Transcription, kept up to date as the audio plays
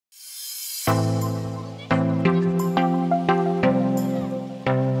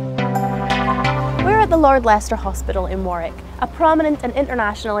the Lord Leycester Hospital in Warwick, a prominent and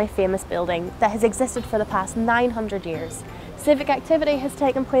internationally famous building that has existed for the past 900 years. Civic activity has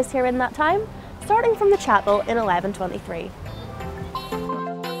taken place here in that time, starting from the chapel in 1123.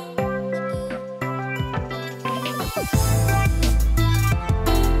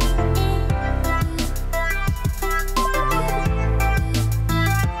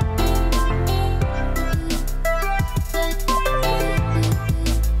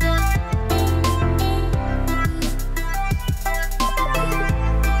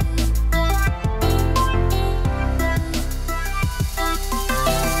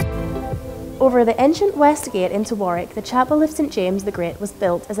 Over the ancient west gate into Warwick, the chapel of St James the Great was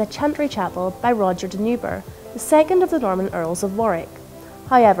built as a chantry chapel by Roger de Newburgh, the second of the Norman Earls of Warwick.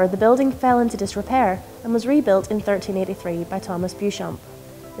 However, the building fell into disrepair and was rebuilt in 1383 by Thomas Beauchamp,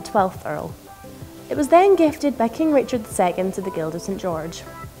 the 12th Earl. It was then gifted by King Richard II to the Guild of St George.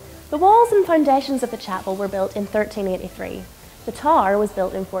 The walls and foundations of the chapel were built in 1383. The tower was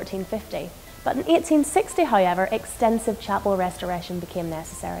built in 1450, but in 1860, however, extensive chapel restoration became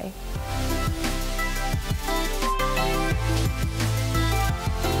necessary.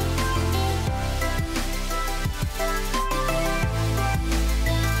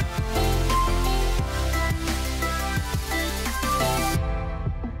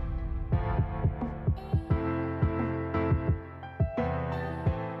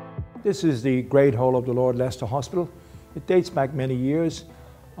 This is the Great Hall of the Lord Leycester Hospital. It dates back many years.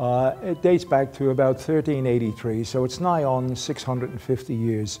 It dates back to about 1383, so it's nigh on 650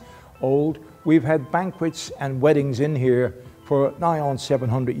 years old. We've had banquets and weddings in here for nigh on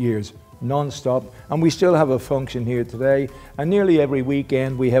 700 years, non-stop, and we still have a function here today. And nearly every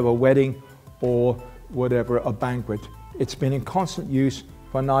weekend we have a wedding or whatever, a banquet. It's been in constant use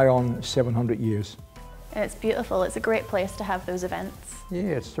for nigh on 700 years. And it's beautiful. It's a great place to have those events. Yeah,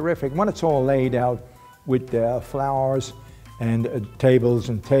 it's terrific. When it's all laid out with flowers and tables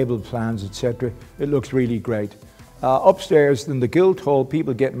and table plans, etc., it looks really great. Upstairs in the Guildhall,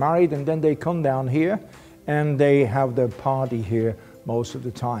 people get married and then they come down here and they have their party here most of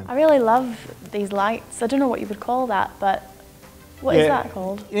the time. I really love these lights. I don't know what you would call that, but what is that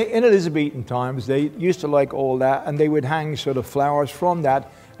called? In Elizabethan times, they used to like all that, and they would hang sort of flowers from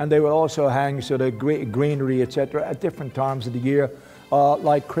that, and they would also hang sort of greenery, etc., at different times of the year,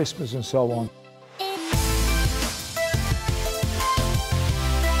 like Christmas and so on.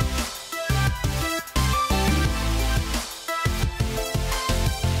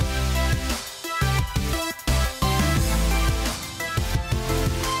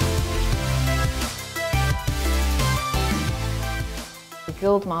 The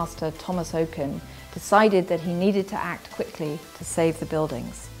Guildmaster Thomas Oaken decided that he needed to act quickly to save the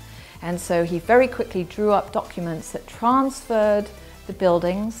buildings. And so he very quickly drew up documents that transferred the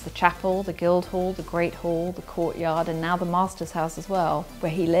buildings, the chapel, the Guildhall, the Great Hall, the courtyard, and now the Master's house as well,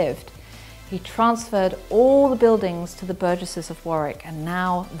 where he lived. He transferred all the buildings to the burgesses of Warwick, and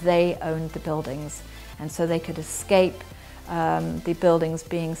now they owned the buildings. And so they could escape the buildings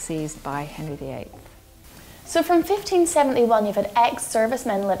being seized by Henry VIII. So from 1571, you've had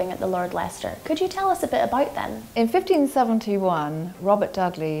ex-servicemen living at the Lord Leycester. Could you tell us a bit about them? In 1571, Robert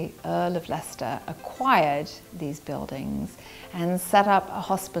Dudley, Earl of Leicester, acquired these buildings and set up a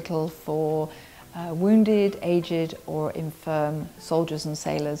hospital for wounded, aged or infirm soldiers and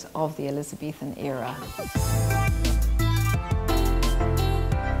sailors of the Elizabethan era.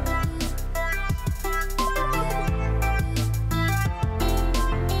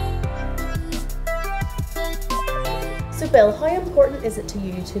 So Bill, how important is it to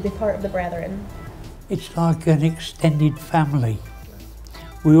you to be part of the Brethren? It's like an extended family.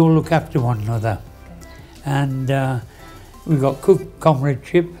 We all look after one another. And we've got good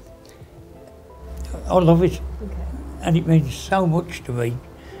comradeship. I love it. And it means so much to me.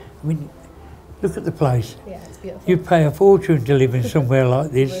 I mean, look at the place. Yeah, it's beautiful. You pay a fortune to live in somewhere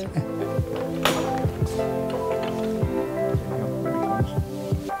like this.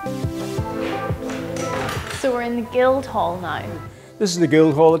 So we're in the Guildhall now. This is the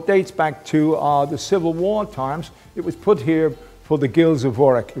Guildhall. It dates back to the Civil War times. It was put here for the guilds of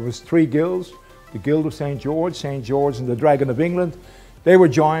Warwick. There was 3 guilds, the Guild of St George and the Dragon of England. They were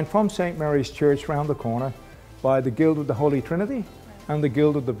joined from St Mary's Church round the corner by the Guild of the Holy Trinity and the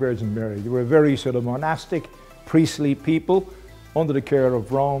Guild of the Virgin Mary. They were very sort of monastic, priestly people under the care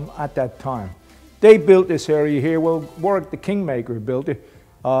of Rome at that time. They built this area here. Well, Warwick the Kingmaker built it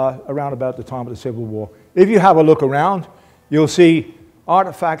around about the time of the Civil War. If you have a look around, you'll see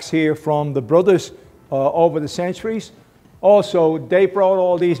artifacts here from the brothers over the centuries. Also, they brought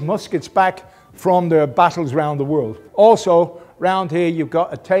all these muskets back from their battles around the world. Also, round here you've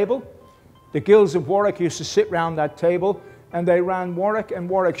got a table The guilds of Warwick used to sit round that table, and they ran Warwick and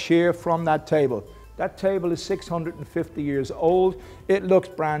Warwickshire from that table. That table is 650 years old. It looks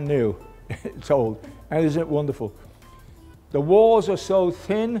brand new. It's old, and isn't it wonderful? The walls are so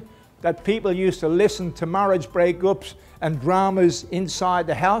thin that people used to listen to marriage breakups and dramas inside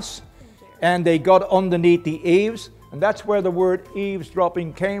the house, and they got underneath the eaves, and that's where the word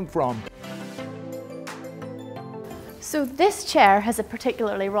eavesdropping came from. So this chair has a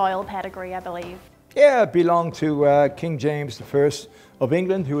particularly royal pedigree, I believe. Yeah, it belonged to King James I of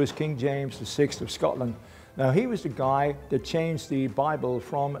England, who was King James VI of Scotland. Now, he was the guy that changed the Bible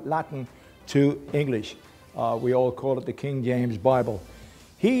from Latin to English. We all call it the King James Bible.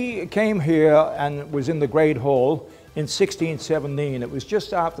 He came here and was in the Great Hall in 1617. It was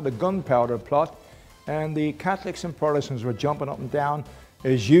just after the gunpowder plot, and the Catholics and Protestants were jumping up and down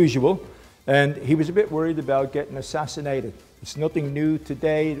as usual, and he was a bit worried about getting assassinated. It's nothing new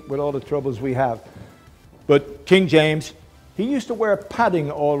today with all the troubles we have. But King James, he used to wear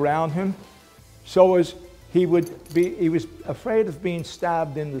padding all around him, so as he was afraid of being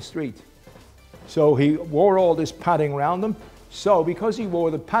stabbed in the street. So he wore all this padding around him. So because he wore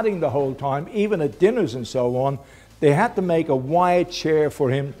the padding the whole time, even at dinners and so on, they had to make a wide chair for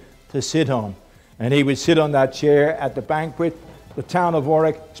him to sit on. And he would sit on that chair at the banquet. The town of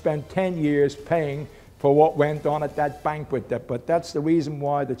Warwick spent 10 years paying for what went on at that banquet. But that's the reason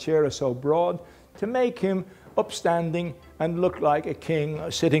why the chair is so broad, to make him upstanding and look like a king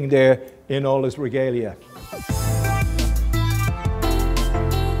sitting there in all his regalia.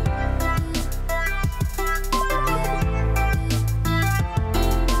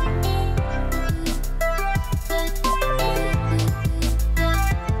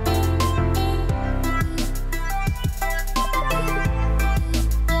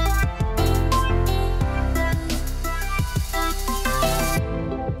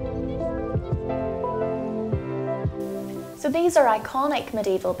 So these are iconic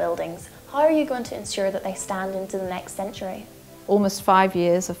medieval buildings. How are you going to ensure that they stand into the next century? Almost 5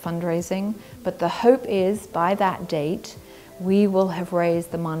 years of fundraising, but the hope is by that date we will have raised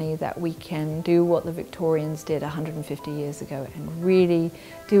the money that we can do what the Victorians did 150 years ago and really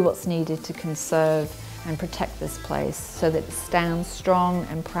do what's needed to conserve and protect this place so that it stands strong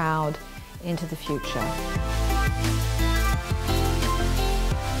and proud into the future.